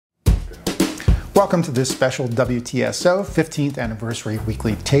Welcome to this special WTSO 15th Anniversary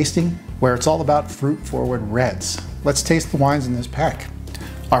Weekly Tasting, where it's all about fruit-forward reds. Let's taste the wines in this pack.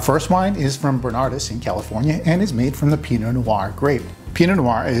 Our first wine is from Bernardus in California and is made from the Pinot Noir grape. Pinot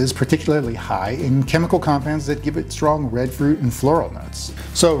Noir is particularly high in chemical compounds that give it strong red fruit and floral notes.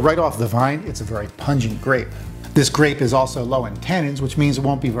 So right off the vine, it's a very pungent grape. This grape is also low in tannins, which means it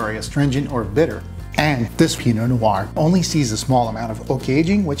won't be very astringent or bitter. And this Pinot Noir only sees a small amount of oak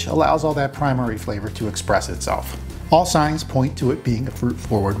aging, which allows all that primary flavor to express itself. All signs point to it being a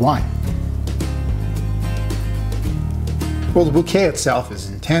fruit-forward wine. Well, the bouquet itself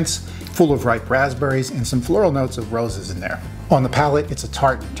is intense, full of ripe raspberries and some floral notes of roses in there. On the palate, it's a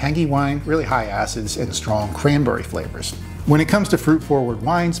tart and tangy wine, really high acids and strong cranberry flavors. When it comes to fruit-forward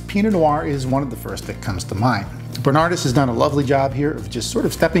wines, Pinot Noir is one of the first that comes to mind. Bernardus has done a lovely job here of just sort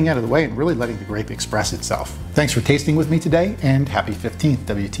of stepping out of the way and really letting the grape express itself. Thanks for tasting with me today, and happy 15th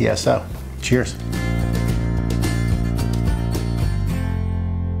WTSO. Cheers.